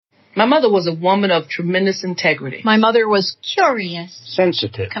My mother was a woman of tremendous integrity. My mother was curious,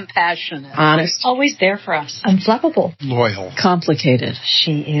 sensitive, compassionate, honest, always there for us, unflappable, loyal, complicated.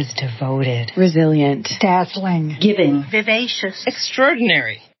 She is devoted, resilient, dazzling, giving, vivacious,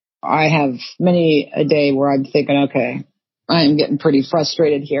 extraordinary. I have many a day where I'm thinking, okay, I am getting pretty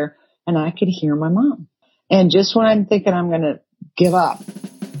frustrated here. And I could hear my mom. And just when I'm thinking I'm going to give up,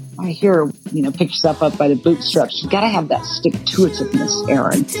 I hear her, pick yourself up by the bootstraps. You got to have that stick-to-itiveness,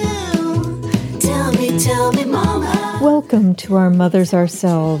 Erin. Tell me, Mama. Welcome to Our Mothers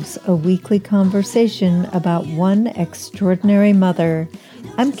Ourselves, a weekly conversation about one extraordinary mother.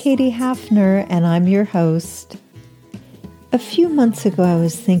 I'm Katie Hafner, and I'm your host. A few months ago, I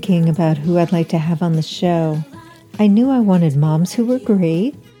was thinking about who I'd like to have on the show. I knew I wanted moms who were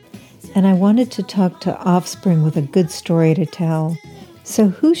great, and I wanted to talk to offspring with a good story to tell. So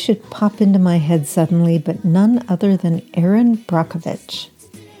who should pop into my head suddenly but none other than Erin Brockovich.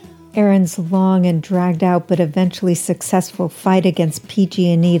 Erin's long and dragged out but eventually successful fight against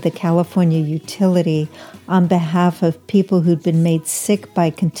PG&E, the California utility, on behalf of people who'd been made sick by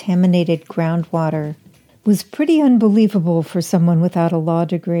contaminated groundwater, was pretty unbelievable for someone without a law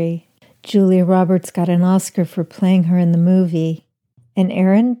degree. Julia Roberts got an Oscar for playing her in the movie, and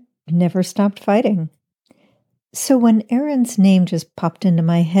Erin never stopped fighting. So when Erin's name just popped into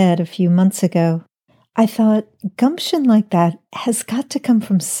my head a few months ago, I thought, gumption like that has got to come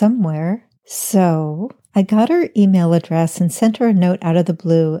from somewhere. So I got her email address and sent her a note out of the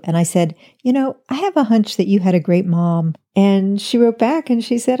blue, and I said, I have a hunch that you had a great mom. And she wrote back and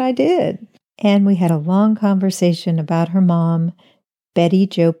she said, I did. And we had a long conversation about her mom, Betty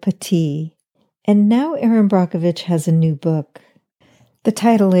Jo Pattee. And now Erin Brockovich has a new book. The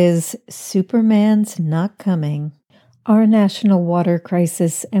title is Superman's Not Coming, Our National Water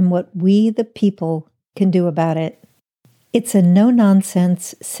Crisis and What We the People Can Do About It. It's a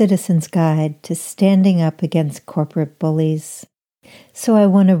no-nonsense citizen's guide to standing up against corporate bullies. So I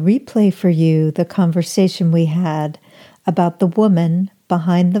want to replay for you the conversation we had about the woman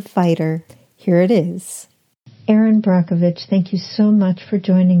behind the fighter. Here it is. Erin Brockovich, thank you so much for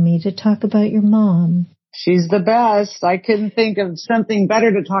joining me to talk about your mom. She's the best. I couldn't think of something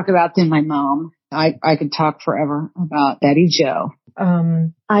better to talk about than my mom. I could talk forever about Betty Jo.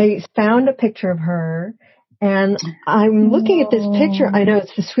 I found a picture of her, and I'm looking at this picture. I know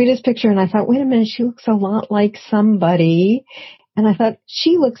it's the sweetest picture, and I thought, wait a minute, she looks a lot like somebody. And I thought,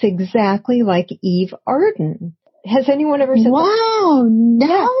 she looks exactly like Eve Arden. Has anyone ever said that? Wow,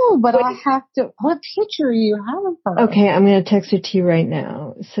 no, but I have to. What picture you have of her? Okay, I'm going to text it to you right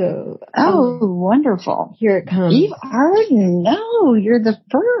now. So, wonderful. Here it comes. Eve Arden, no, you're the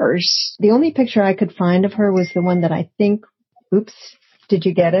first. The only picture I could find of her was the one that I think, oops, did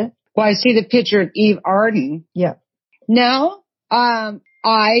you get it? Well, I see the picture of Eve Arden. Yeah. No,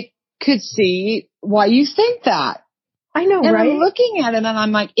 I could see why you think that. I know, and right? I'm looking at it and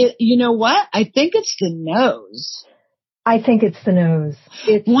I'm like, you know what? I think it's the nose. I think it's the nose.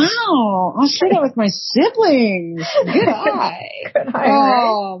 Wow. I'll share that with my siblings. Good eye. Good eye,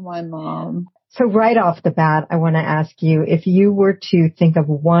 oh, right? My mom. So right off the bat, I want to ask you, if you were to think of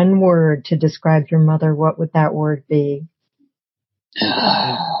one word to describe your mother, what would that word be?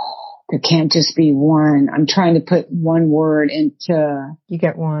 There can't just be one. I'm trying to put one word into... You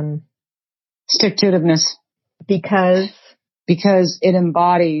get one. Stick-to-itiveness. Because it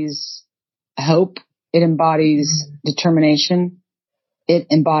embodies hope. It embodies determination. It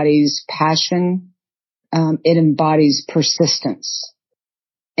embodies passion. It embodies persistence.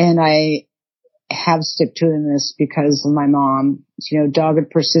 And I have stick-to-itiveness because of my mom. Dogged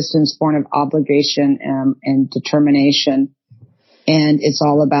persistence born of obligation and determination. And it's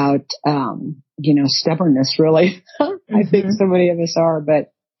all about, stubbornness, really. I think so many of us are,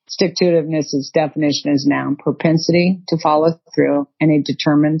 but stick-to-itiveness, its definition is noun, propensity to follow through in a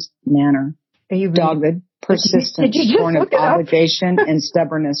determined manner. Dogged, persistence, born of obligation and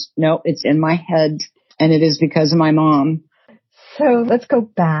stubbornness. No, it's in my head, and it is because of my mom. So let's go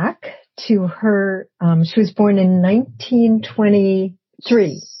back to her. She was born in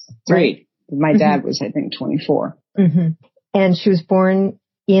 1923. Right? My dad was, I think, 24. Mm-hmm. And she was born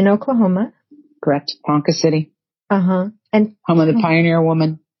in Oklahoma. Correct. Ponca City. Uh-huh. And home of the Pioneer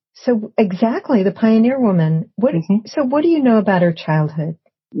Woman. So exactly, the Pioneer Woman. So what do you know about her childhood?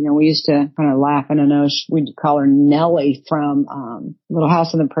 We used to kind of laugh. I don't know. We'd call her Nellie from Little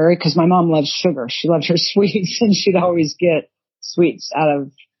House on the Prairie because my mom loves sugar. She loved her sweets, and she'd always get sweets out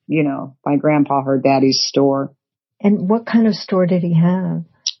of, my grandpa, her daddy's store. And what kind of store did he have?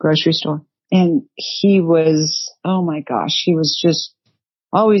 Grocery store. And he was, oh my gosh, he was just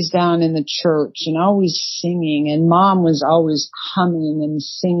always down in the church and always singing, and Mom was always humming and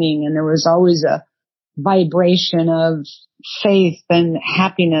singing, and there was always a vibration of faith and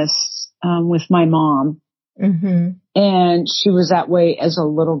happiness with my mom. Mm-hmm. And she was that way as a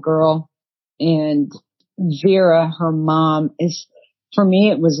little girl. And Vera, her mom, for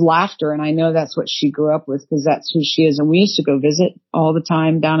me, it was laughter. And I know that's what she grew up with because that's who she is. And we used to go visit all the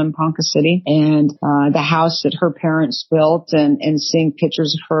time down in Ponca City, and the house that her parents built, and seeing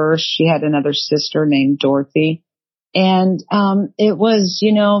pictures of her. She had another sister named Dorothy. And it was,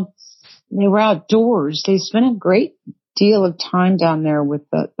 they were outdoors. They spent a great deal of time down there with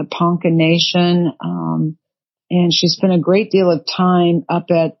the Ponca Nation. And she spent a great deal of time up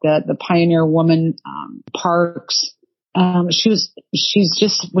at the Pioneer Woman parks. She's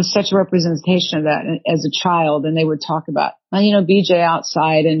just was such a representation of that as a child. And they would talk about, BJ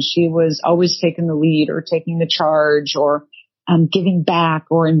outside, and she was always taking the lead or taking the charge or giving back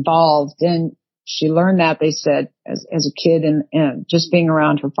or involved. And she learned that, they said, as a kid, and just being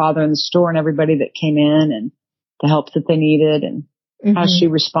around her father in the store and everybody that came in and the help that they needed, and how she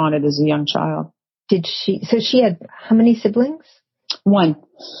responded as a young child. So she had how many siblings? One.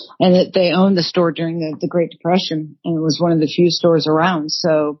 And that they owned the store during the Great Depression, and it was one of the few stores around.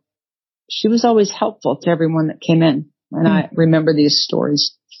 So she was always helpful to everyone that came in. And I remember these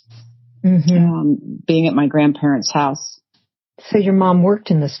stories being at my grandparents' house. So your mom worked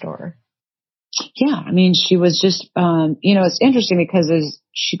in the store? Yeah. I mean, she was just, it's interesting because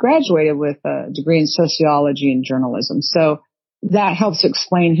she graduated with a degree in sociology and journalism. So that helps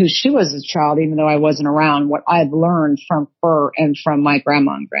explain who she was as a child, even though I wasn't around, what I've learned from her and from my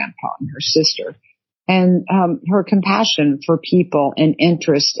grandma and grandpa and her sister. And her compassion for people and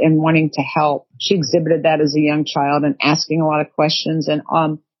interest and wanting to help. She exhibited that as a young child and asking a lot of questions. And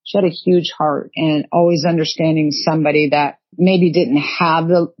she had a huge heart and always understanding somebody that maybe didn't have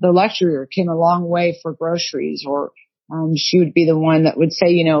the luxury or came a long way for groceries, or she would be the one that would say,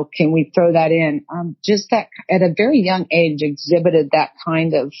 can we throw that in? Just that at a very young age exhibited that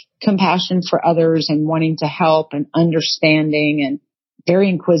kind of compassion for others and wanting to help and understanding, and very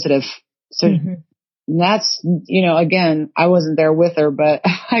inquisitive. So that's, again, I wasn't there with her, but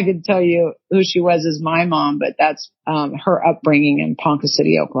I could tell you who she was as my mom, but that's her upbringing in Ponca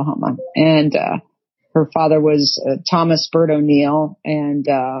City, Oklahoma. And her father was Thomas Burt O'Neill, and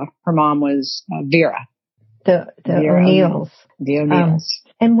her mom was Vera. The O'Neills. The O'Neills.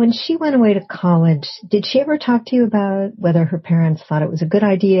 And when she went away to college, did she ever talk to you about whether her parents thought it was a good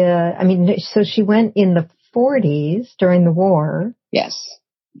idea? I mean, so she went in the 40s during the war. Yes.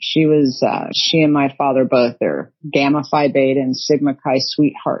 She and my father both are Gamma Phi Beta and Sigma Chi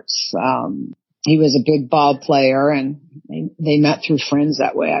sweethearts. He was a big ball player, and they met through friends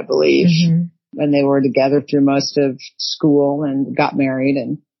that way, I believe. And they were together through most of school and got married,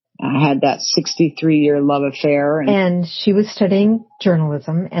 and had that 63-year love affair. And she was studying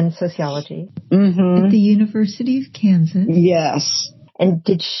journalism and sociology at the University of Kansas. Yes. And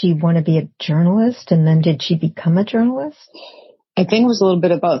did she want to be a journalist? And then did she become a journalist? I think it was a little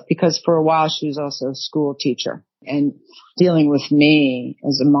bit of both, because for a while she was also a school teacher, and dealing with me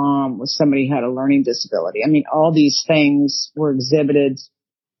as a mom with somebody who had a learning disability. I mean, all these things were exhibited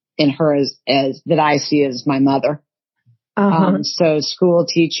in her as that I see as my mother. So school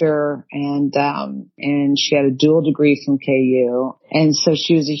teacher, and she had a dual degree from KU. And so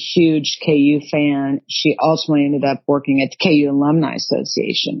she was a huge KU fan. She ultimately ended up working at the KU Alumni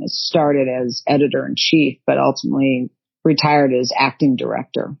Association. It started as editor in chief, but ultimately retired as acting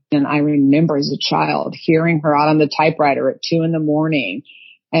director. And I remember as a child hearing her out on the typewriter at 2 a.m.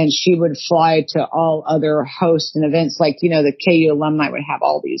 And she would fly to all other hosts and events. Like, the KU alumni would have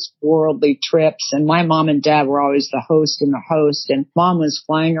all these worldly trips. And my mom and dad were always the host and the host. And mom was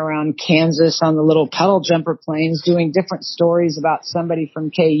flying around Kansas on the little pedal jumper planes doing different stories about somebody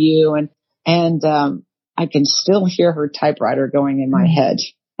from KU. And I can still hear her typewriter going in my head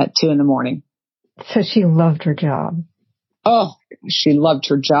at 2 a.m. So she loved her job. Oh, she loved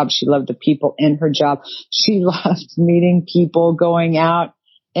her job. She loved the people in her job. She loved meeting people, going out.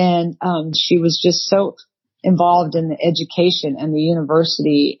 And she was just so involved in the education and the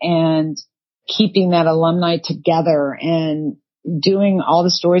university and keeping that alumni together and doing all the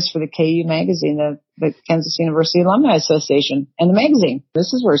stories for the KU magazine, the Kansas University Alumni Association, and the magazine.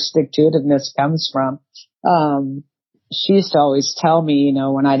 This is where stick-to-itiveness comes from. She used to always tell me,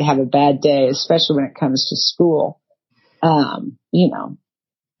 when I'd have a bad day, especially when it comes to school, I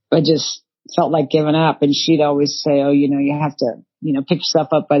just felt like giving up. And she'd always say, oh, you have to, pick yourself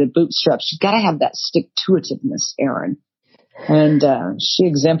up by the bootstraps. You've got to have that stick-to-itiveness, Erin. And she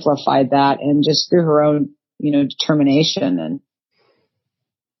exemplified that, and just through her own, determination. And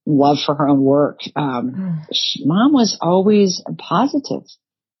love for her own work. Mom was always positive.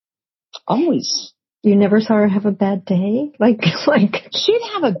 Always. You never saw her have a bad day? Like she'd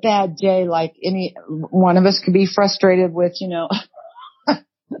have a bad day like any one of us could be frustrated with,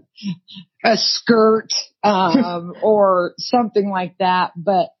 a skirt, or something like that.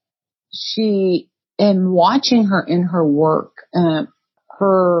 But in watching her in her work,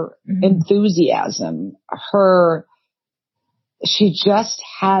 her enthusiasm, she just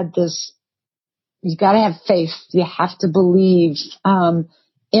had this, you got to have faith. You have to believe,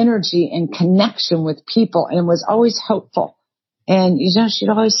 energy and connection with people, and was always hopeful. And, she'd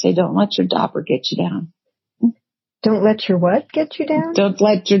always say, don't let your dauber get you down. Don't let your what get you down? Don't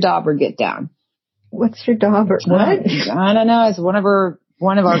let your dauber get down. What's your dauber? What? I don't know. It's one of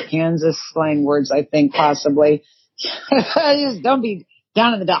our Kansas slang words, I think, possibly. Just don't be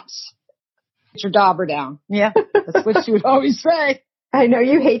down in the dumps. Get your dauber down. Yeah, that's what she would always say. I know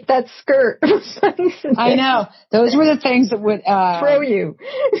you hate that skirt. I know. Those were the things that would throw you.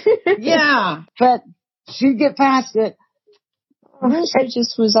 Yeah, but she'd get past it. It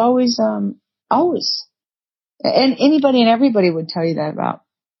just was always. And anybody and everybody would tell you that about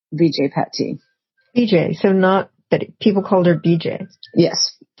BJ Patti. BJ, so not that people called her BJ.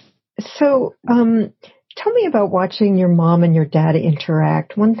 Yes. So, tell me about watching your mom and your dad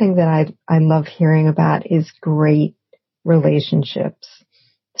interact. One thing that I love hearing about is great relationships.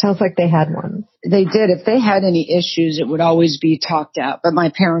 Sounds like they had one. They did. If they had any issues, it would always be talked out. But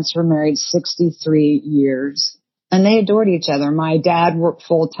my parents were married 63 years and they adored each other. My dad worked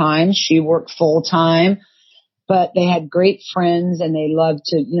full time. She worked full time, but they had great friends and they loved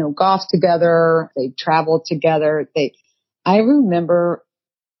to, golf together. They traveled together. I remember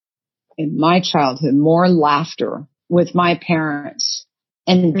in my childhood more laughter with my parents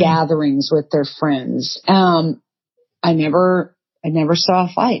and gatherings with their friends. I never saw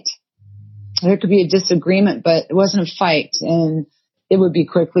a fight. There could be a disagreement, but it wasn't a fight, and it would be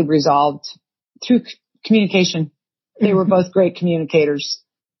quickly resolved through communication. They were both great communicators.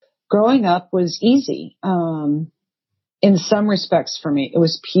 Growing up was easy. In some respects for me, it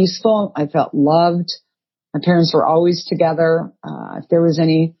was peaceful. I felt loved. My parents were always together. If there was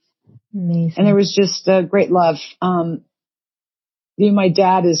any, amazing. And there was just great love. My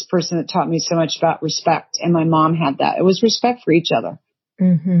dad is the person that taught me so much about respect, and my mom had that. It was respect for each other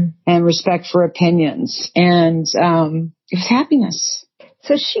and respect for opinions, and it was happiness.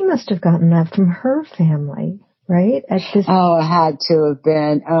 So she must have gotten that from her family, right? It had to have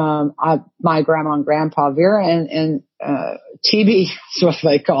been. My grandma and grandpa, Vera and TB is what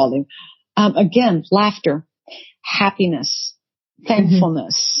they called him. Again, laughter, happiness,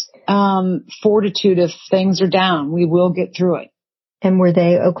 thankfulness, fortitude. If things are down, we will get through it. And were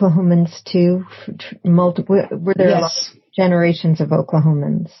they Oklahomans too? Were there Yes. Generations of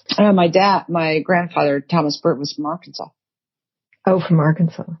Oklahomans? My grandfather, Thomas Burt, was from Arkansas. Oh, from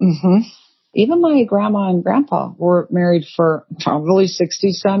Arkansas. Mm-hmm. Even my grandma and grandpa were married for probably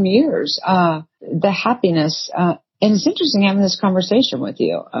 60-some years. The happiness, and it's interesting having this conversation with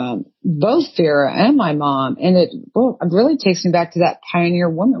you. Both Vera and my mom, and it really takes me back to that pioneer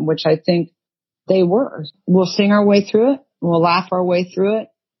woman, which I think they were. We'll sing our way through it. We'll laugh our way through it.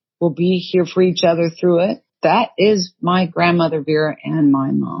 We'll be here for each other through it. That is my grandmother Vera and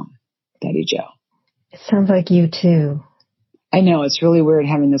my mom, Betty Jo. It sounds like you too. I know, it's really weird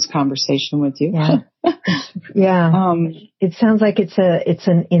having this conversation with you. Yeah. Yeah. It sounds like it's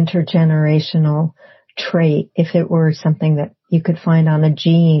an intergenerational trait. If it were something that you could find on a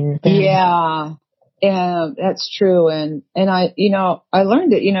gene. Yeah. Yeah, that's true. And I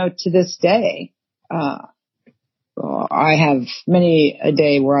learned it, to this day, I have many a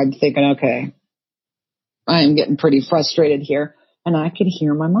day where I'm thinking, okay, I am getting pretty frustrated here. And I could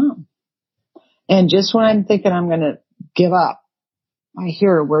hear my mom. And just when I'm thinking I'm going to give up, I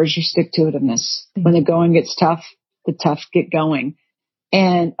hear her, where's your stick-to-itiveness? When the going gets tough, the tough get going.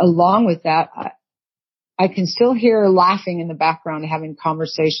 And along with that, I can still hear her laughing in the background, having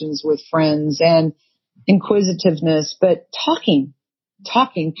conversations with friends and inquisitiveness, but talking,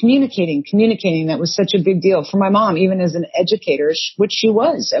 communicating. That was such a big deal for my mom, even as an educator, which she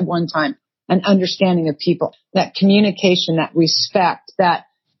was at one time, an understanding of people, that communication, that respect that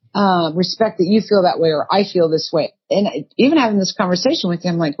you feel that way or I feel this way. And even having this conversation with you,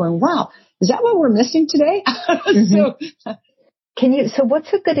 I'm like going, wow, is that what we're missing today? So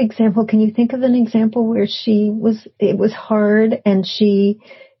what's a good example? Can you think of an example where it was hard and she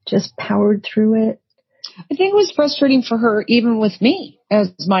just powered through it? I think it was frustrating for her, even with me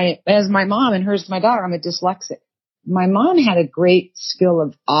as my mom, and hers my daughter. I'm a dyslexic. My mom had a great skill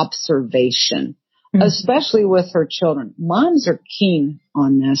of observation, especially with her children. Moms are keen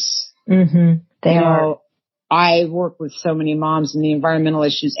on this. They are. I work with so many moms in the environmental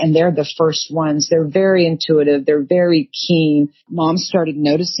issues, and they're the first ones. They're very intuitive. They're very keen. Moms started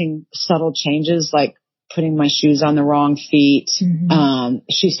noticing subtle changes, like putting my shoes on the wrong feet.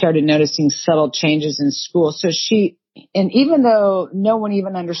 She started noticing subtle changes in school. So and even though no one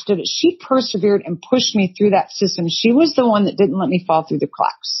even understood it, she persevered and pushed me through that system. She was the one that didn't let me fall through the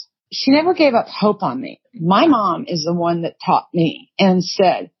cracks. She never gave up hope on me. My mom is the one that taught me and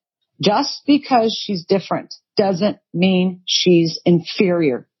said, just because she's different doesn't mean she's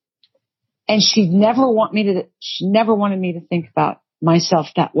inferior. And she never wanted me to think about myself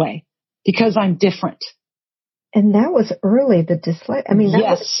that way because I'm different. And that was early, the dyslexia. I mean,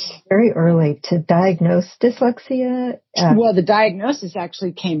 that was very early to diagnose dyslexia. Well, the diagnosis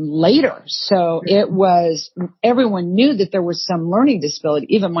actually came later. So everyone knew that there was some learning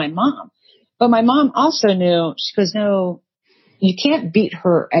disability, even my mom. But my mom also knew, she goes, no, you can't beat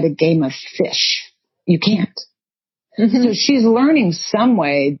her at a game of fish. You can't. So she's learning some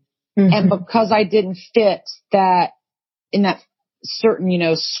way. And because I didn't fit in that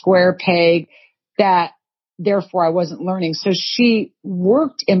certain, square peg, that therefore I wasn't learning. So she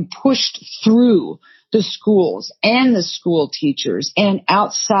worked and pushed through the schools and the school teachers and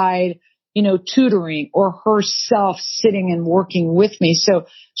outside, tutoring or herself sitting and working with me. So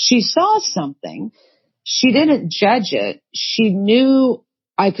she saw something. She didn't judge it. She knew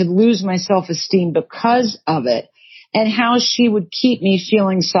I could lose my self-esteem because of it, and how she would keep me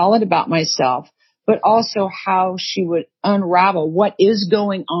feeling solid about myself, but also how she would unravel what is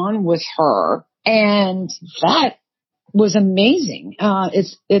going on with her. And that was amazing.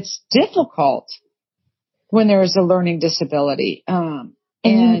 It's difficult when there is a learning disability. And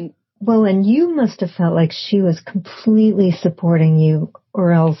you must have felt like she was completely supporting you,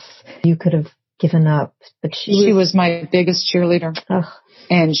 or else you could have given up. But she was my biggest cheerleader.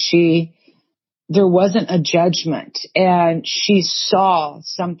 And there wasn't a judgment, and she saw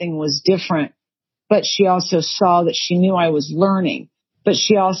something was different, but she also saw that she knew I was learning, but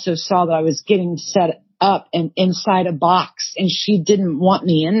she also saw that I was getting set up and inside a box, and she didn't want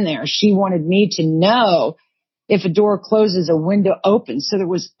me in there. She wanted me to know if a door closes, a window opens. So there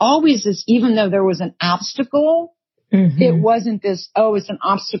was always this, even though there was an obstacle, it wasn't this, it's an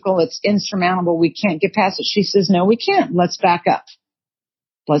obstacle, it's insurmountable, we can't get past it. She says, no, we can't. Let's back up.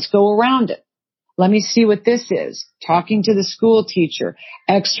 Let's go around it. Let me see what this is. Talking to the school teacher,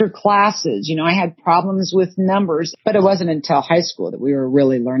 extra classes. I had problems with numbers, but it wasn't until high school that we were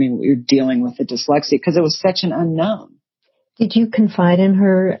really learning we were dealing with the dyslexia because it was such an unknown. Did you confide in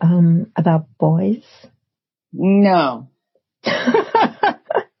her about boys? No.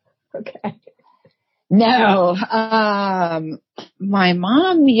 Okay. No. My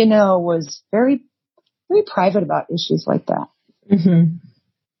mom, was very, very private about issues like that.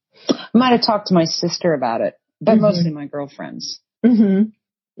 I might have talked to my sister about it, but mostly my girlfriends. But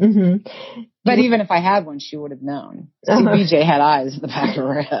even if I had one, she would have known. See, BJ had eyes in the back of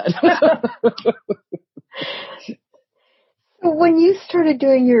her head. So when you started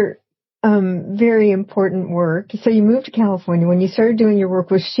doing your very important work, so you moved to California. When you started doing your work,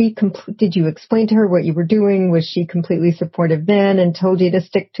 did you explain to her what you were doing? Was she completely supportive then and told you to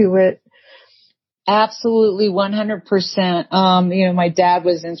stick to it? Absolutely, 100%. My dad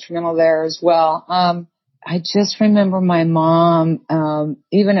was instrumental there as well. I just remember my mom,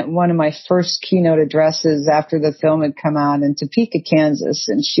 even at one of my first keynote addresses after the film had come out in Topeka, Kansas,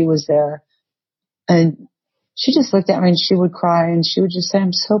 and she was there. And she just looked at me and she would cry and she would just say,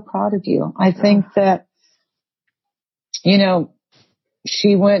 I'm so proud of you. I think that,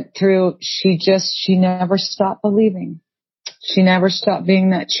 she went through, she never stopped believing. She never stopped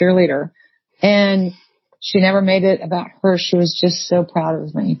being that cheerleader. And she never made it about her. She was just so proud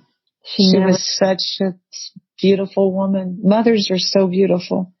of me. She was such a beautiful woman. Mothers are so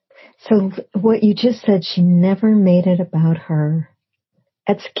beautiful. So what you just said, she never made it about her.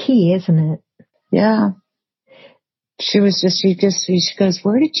 That's key, isn't it? Yeah. She goes,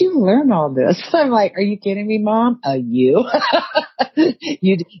 where did you learn all this? I'm like, are you kidding me, Mom? You?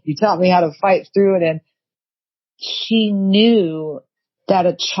 You taught me how to fight through it. And she knew that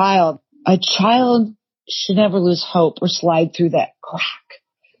a child should never lose hope or slide through that crack.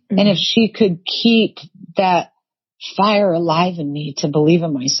 And if she could keep that fire alive in me to believe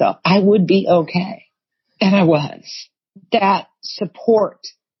in myself, I would be okay. And I was. That support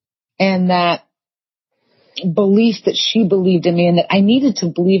and that belief that she believed in me and that I needed to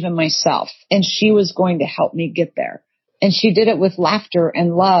believe in myself, and she was going to help me get there. And she did it with laughter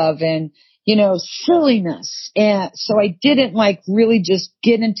and love and silliness. And so I didn't really just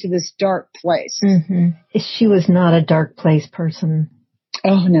get into this dark place. Mm-hmm. She was not a dark place person.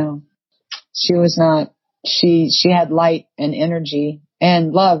 Oh no, she was not. She had light and energy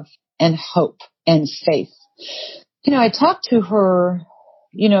and love and hope and faith. I talked to her,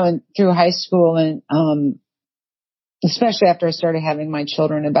 through high school and, especially after I started having my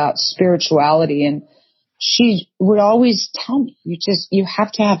children, about spirituality. And she would always tell me, you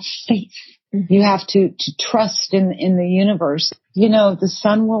have to have faith. Mm-hmm. You have to trust in the universe. The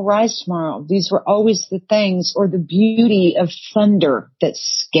sun will rise tomorrow. These were always the things, or the beauty of thunder, that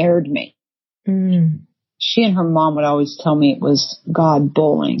scared me. Mm. She and her mom would always tell me it was God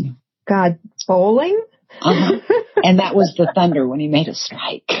bowling. God bowling? Uh-huh. And that was the thunder when he made a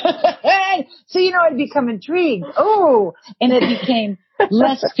strike. So, I'd become intrigued. Oh, and it became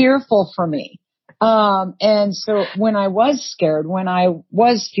less fearful for me. And so when I was scared, when I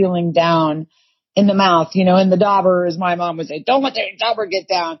was feeling down in the mouth, in the dauber, as my mom would say, don't let the dauber get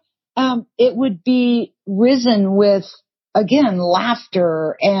down. It would be risen with, again,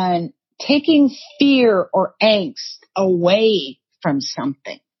 laughter and taking fear or angst away from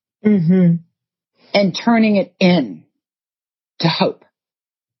something. Mm-hmm. And turning it in to hope.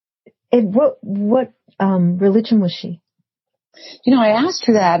 And what religion was she? I asked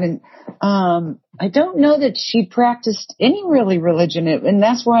her that, and I don't know that she practiced any religion, and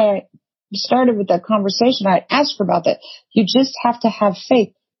that's why I started with that conversation. I asked her about that. You just have to have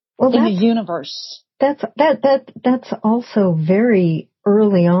faith in the universe. That's also very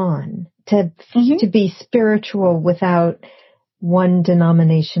early on to be spiritual without one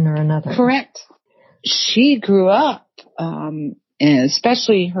denomination or another. Correct. She grew up, and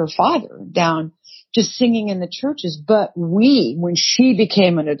especially her father, down just singing in the churches. But when she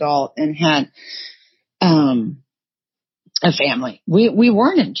became an adult and had a family, we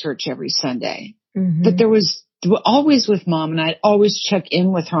weren't in church every Sunday. Mm-hmm. But there was always with Mom, and I'd always check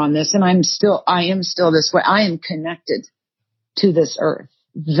in with her on this. And I am still this way. I am connected to this earth.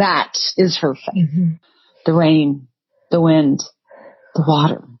 That is her faith. Mm-hmm. The rain, the wind, the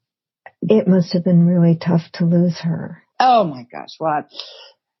water. It must have been really tough to lose her. Oh my gosh. Well,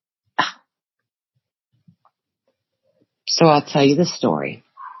 so I'll tell you the story.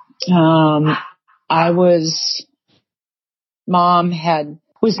 Mom was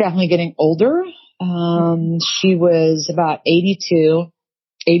definitely getting older. She was about 82,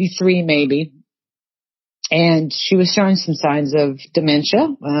 83 maybe. And she was showing some signs of dementia.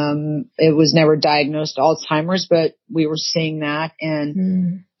 It was never diagnosed Alzheimer's, but we were seeing that,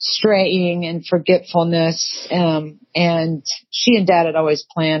 and straying and forgetfulness. And she and Dad had always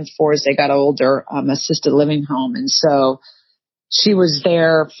planned for, as they got older, assisted living home. And so she was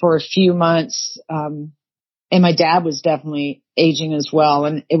there for a few months. And my dad was definitely aging as well.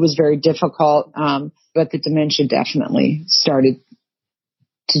 And it was very difficult. But the dementia definitely started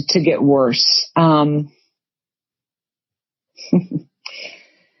to get worse.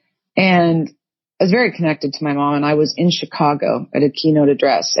 And I was very connected to my mom, and I was in Chicago at a keynote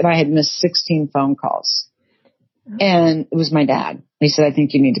address, and I had missed 16 phone calls. And it was my dad. He said, I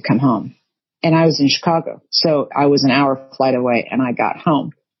think you need to come home. And I was in Chicago. So I was an hour flight away, and I got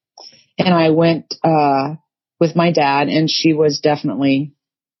home. And I went with my dad, and she was definitely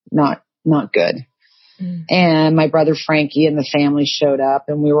not good. And my brother Frankie and the family showed up,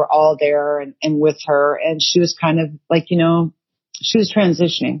 and we were all there and with her. And she was kind of like, she was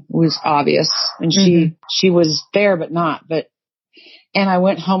transitioning. It was obvious. And she was there, but not. And I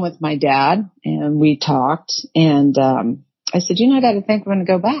went home with my dad, and we talked. And I said, Dad, I think I'm going to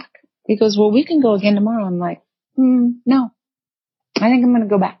go back. He goes, well, we can go again tomorrow. I'm like, no, I think I'm going to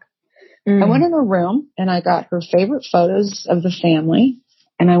go back. I went in her room, and I got her favorite photos of the family.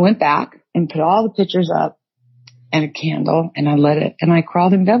 And I went back and put all the pictures up and a candle, and I lit it, and I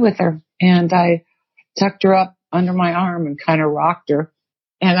crawled in bed with her, and I tucked her up under my arm and kind of rocked her.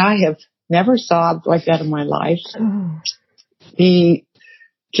 And I have never sobbed like that in my life. The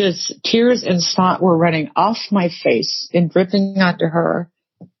just tears and snot were running off my face and dripping onto her.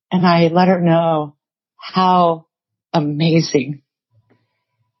 And I let her know how amazing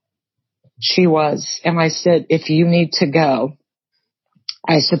she was. And I said, if you need to go,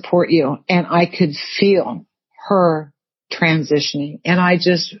 I support you. And I could feel her transitioning. And I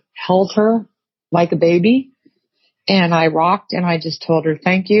just held her like a baby. And I rocked, and I just told her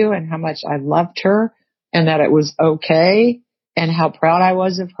thank you, and how much I loved her, and that it was okay, and how proud I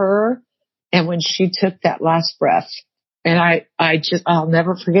was of her. And when she took that last breath, and I'll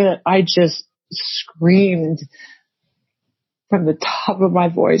never forget it. I just screamed from the top of my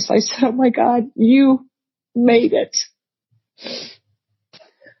voice. I said, oh my God, you made it.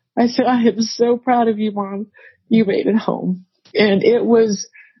 I said, I am so proud of you, Mom. You made it home. And it was,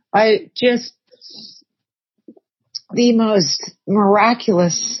 the most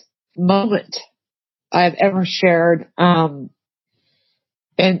miraculous moment I've ever shared. And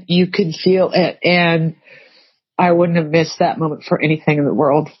you could feel it. And I wouldn't have missed that moment for anything in the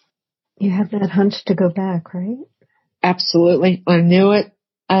world. You had that hunch to go back, right? Absolutely. I knew it.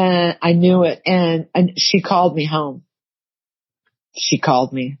 And she called me home. She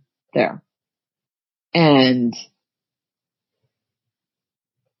called me there. And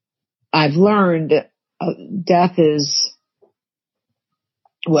I've learned death is,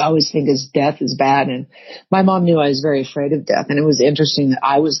 well, I always think death is bad. And my mom knew I was very afraid of death. And it was interesting that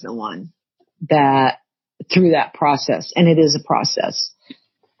I was the one that through that process, and it is a process,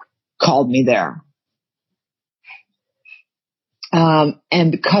 called me there.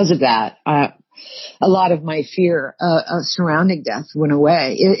 And because of that, a lot of my fear surrounding death went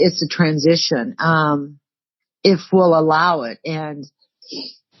away. It's a transition, if we'll allow it. And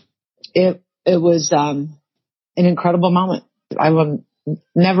it was an incredible moment. I will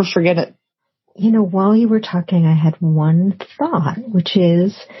never forget it. You know, while you were talking, I had one thought, which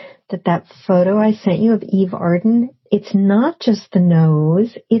is that photo I sent you of Eve Arden, it's not just the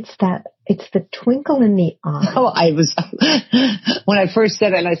nose, it's the twinkle in the eye. Oh, when I first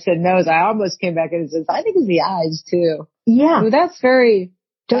said it and I said nose, I almost came back and said, I think it's the eyes too. Yeah. Well, that's very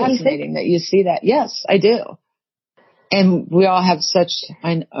Don't fascinating that you see that. Yes, I do. And we all have such,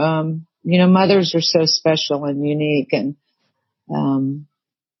 mothers are so special and unique. And,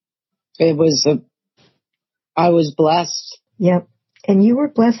 I was blessed. Yep. And you were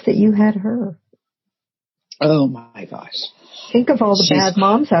blessed that you had her. Oh my gosh. Think of all the bad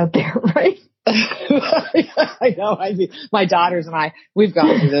moms out there, right? I know. My daughters and we've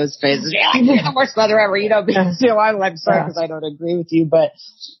gone through those phases. Yeah, you're the worst mother ever. I'm sorry because I don't agree with you, but,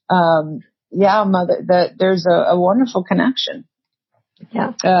 there's a wonderful connection.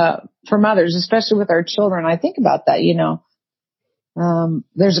 Yeah. For mothers, especially with our children. I think about that,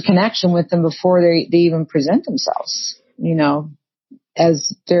 there's a connection with them before they even present themselves,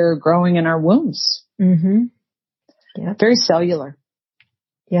 as they're growing in our wombs. Mm-hmm. Yeah. Very cellular.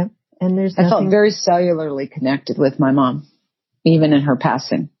 Yeah. And I felt very cellularly connected with my mom, even in her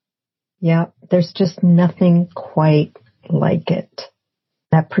passing. Yeah. There's just nothing quite like it.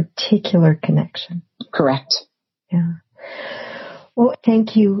 That particular connection. Correct. Yeah. Well,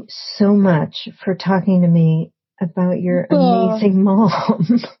 thank you so much for talking to me about your amazing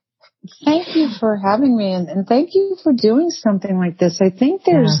mom. Thank you for having me, and thank you for doing something like this. I think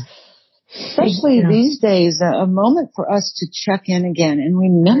there's, especially these days, a moment for us to check in again and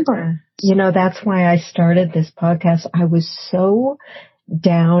remember. That's why I started this podcast. I was so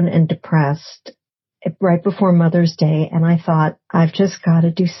down and depressed right before Mother's Day, and I thought, I've just got to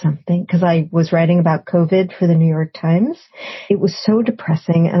do something, because I was writing about COVID for the New York Times. It was so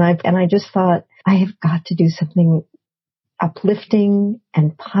depressing, and I just thought, I have got to do something uplifting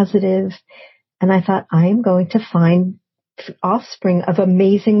and positive. And I thought, I am going to find offspring of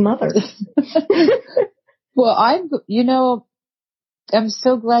amazing mothers. Well, I'm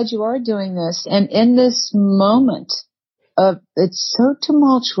so glad you are doing this. And in this moment it's so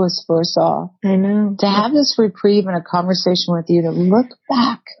tumultuous for us all. I know. To have this reprieve and a conversation with you, to look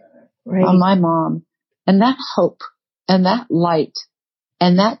back on my mom and that hope and that light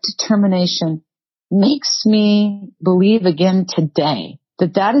and that determination makes me believe again today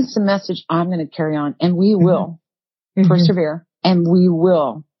that is the message I'm going to carry on, and we will persevere, and we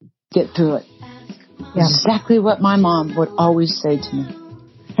will get through it. Yeah. Exactly what my mom would always say to me.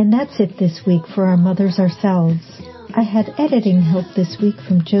 And that's it this week for Our Mothers Ourselves. I had editing help this week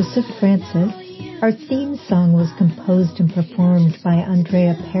from Joseph Francis. Our theme song was composed and performed by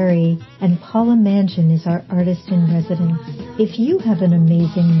Andrea Perry, and Paula Mangin is our artist in residence. If you have an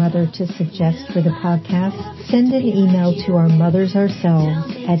amazing mother to suggest for the podcast, send an email to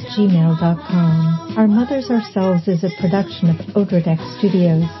ourmothersourselves@gmail.com. Our Mothers Ourselves is a production of Odredeck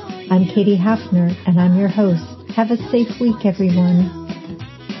Studios. I'm Katie Hafner, and I'm your host. Have a safe week, everyone.